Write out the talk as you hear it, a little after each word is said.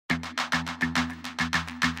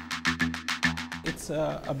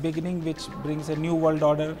a beginning which brings a new world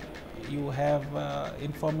order. You have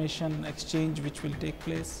information exchange which will take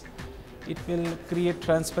place. It will create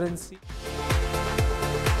transparency.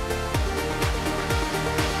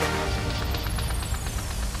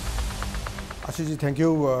 Ashish, thank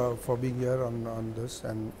you for being here on this,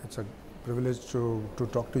 and it's a privilege to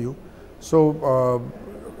talk to you. So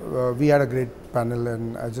we had a great panel,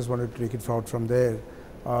 and I just wanted to take it forward from there.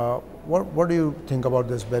 What do you think about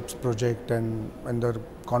this BEPS project and the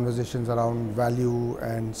conversations around value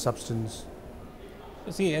and substance?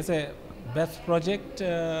 See, as a BEPS project,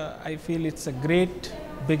 I feel it's a great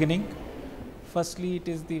beginning. Firstly, it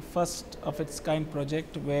is the first of its kind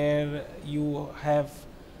project where you have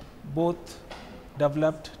both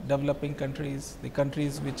developing countries, the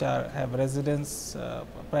countries which have residence,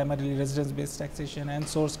 primarily residence-based taxation, and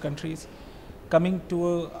source countries coming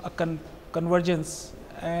to a convergence,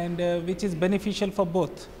 and which is beneficial for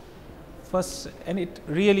both. First, and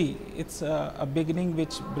it's a beginning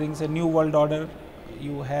which brings a new world order.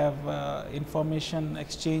 You have information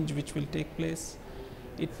exchange which will take place.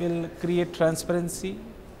 It will create transparency,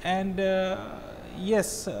 and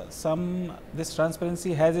yes, this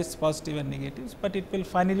transparency has its positive and negatives, but it will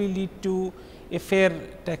finally lead to a fair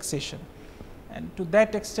taxation. And to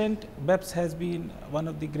that extent, BEPS has been one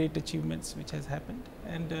of the great achievements which has happened.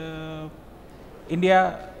 And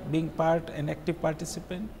India, being an active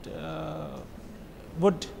participant,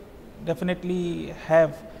 would definitely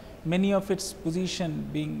have many of its position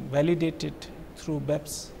being validated through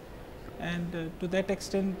BEPS. And to that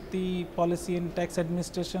extent, the policy and tax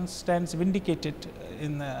administration stands vindicated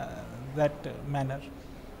in that manner.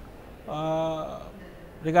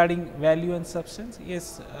 Regarding value and substance,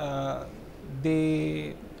 yes,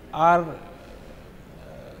 they are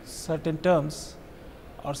certain terms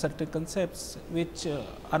or certain concepts which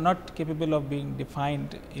are not capable of being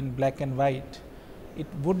defined in black and white. It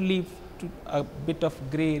would leave to a bit of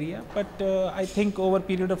gray area, but I think over a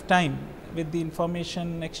period of time, with the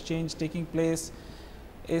information exchange taking place,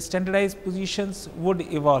 standardized positions would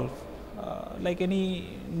evolve. Like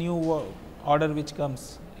any new order which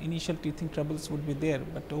comes, initial teething troubles would be there,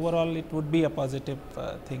 but overall it would be a positive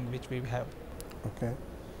thing which we have. Okay.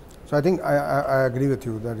 So I think I agree with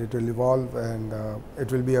you that it will evolve, and it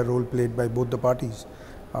will be a role played by both the parties.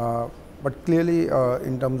 But clearly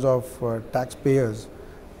in terms of taxpayers,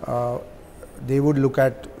 they would look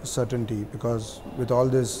at certainty, because with all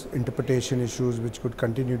these interpretation issues which could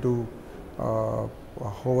continue to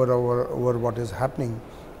hover over what is happening,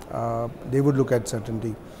 they would look at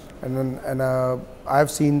certainty. And I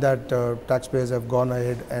have seen that taxpayers have gone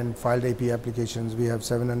ahead and filed APA applications. We have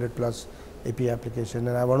 700 plus APA applications,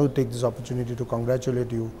 and I want to take this opportunity to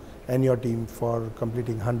congratulate you and your team for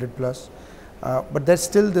completing 100 plus. But there's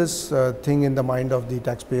still this thing in the mind of the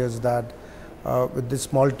taxpayers that with this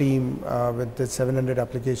small team, with the 700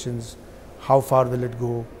 applications, how far will it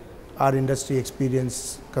go? Our industry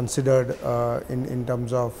experience considered in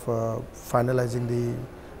terms of finalizing the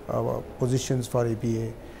positions for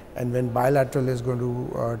APA, and when bilateral is going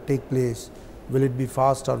to take place, will it be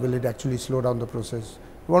fast or will it actually slow down the process?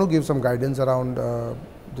 You want to give some guidance around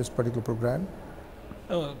this particular program?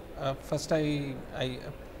 First, I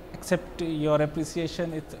accept your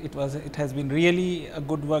appreciation. It has been really a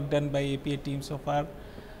good work done by APA team so far.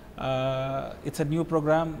 It's a new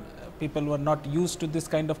program. People were not used to this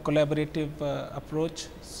kind of collaborative approach,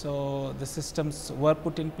 so the systems were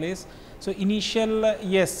put in place. So initial,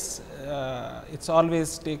 yes, it's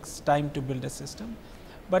always takes time to build a system,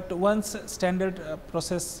 but once standard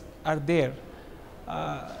process are there,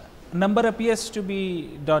 number appears to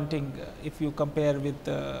be daunting if you compare with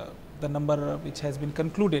the number which has been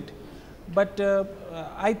concluded. But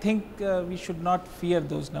I think we should not fear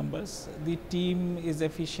those numbers. The team is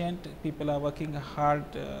efficient, people are working hard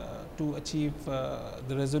to achieve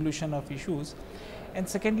the resolution of issues. And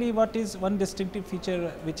secondly, what is one distinctive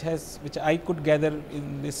feature which I could gather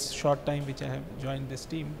in this short time which I have joined this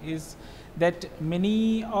team, is that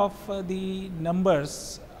many of the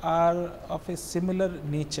numbers are of a similar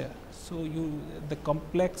nature. So the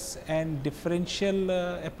complex and differential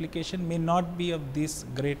application may not be of this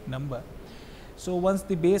great number. So once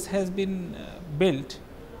the base has been built,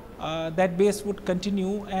 that base would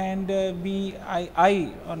continue, and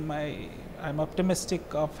I'm optimistic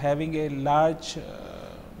of having a large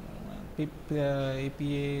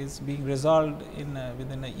APAs being resolved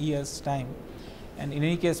within a year's time. And in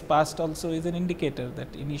any case, past also is an indicator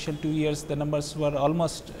that initial 2 years the numbers were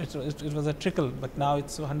almost, it was a trickle, but now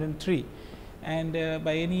it's 103. And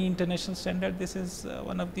by any international standard, this is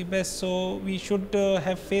one of the best. So we should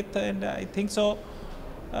have faith, and I think so.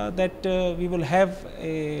 that we will have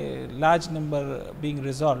a large number being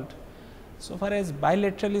resolved. So far as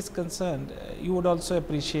bilateral is concerned, you would also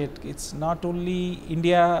appreciate it's not only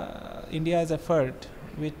India's effort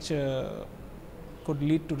which could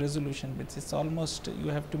lead to resolution, but it's almost you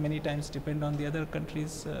have to many times depend on the other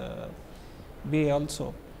countries' way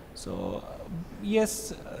also. So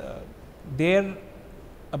yes, there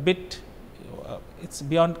a bit it's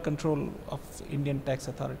beyond control of Indian tax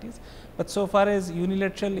authorities, but so far as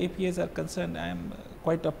unilateral APAs are concerned, I am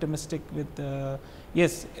quite optimistic with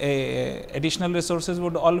yes, additional resources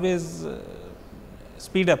would always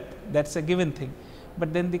speed up, that's a given thing,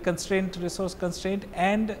 but then the constraint, resource constraint,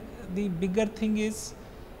 and the bigger thing is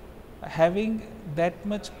having that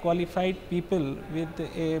much qualified people with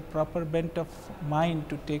a proper bent of mind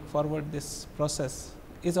to take forward this process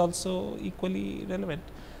is also equally relevant.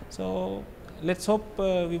 So let's hope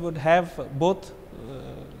we would have both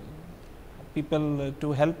people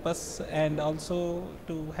to help us and also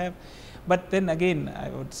to have, but then again I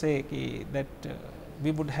would say that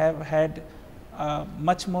we would have had a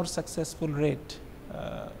much more successful rate.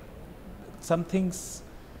 Some things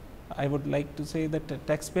I would like to say that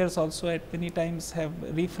taxpayers also at many times have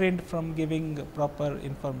refrained from giving proper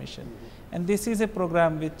information, and this is a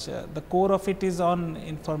program which the core of it is on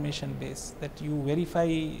information base, that you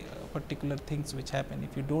verify particular things which happen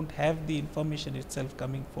if you don't have the information itself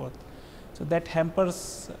coming forth. So that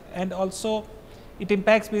hampers, and also it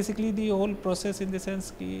impacts basically the whole process in the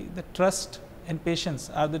sense the trust and patience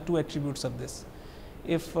are the two attributes of this.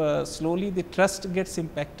 If slowly the trust gets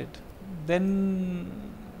impacted, then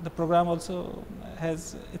the program also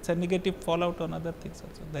has, it's a negative fallout on other things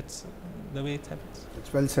also. That's the way it happens.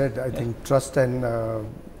 It's well said. I think trust and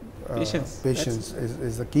patience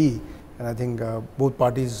is the key, and I think both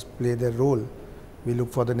parties play their role. We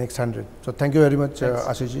look for the next 100. So thank you very much,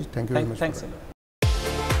 Ashish ji. Thank you very much. Thanks a lot.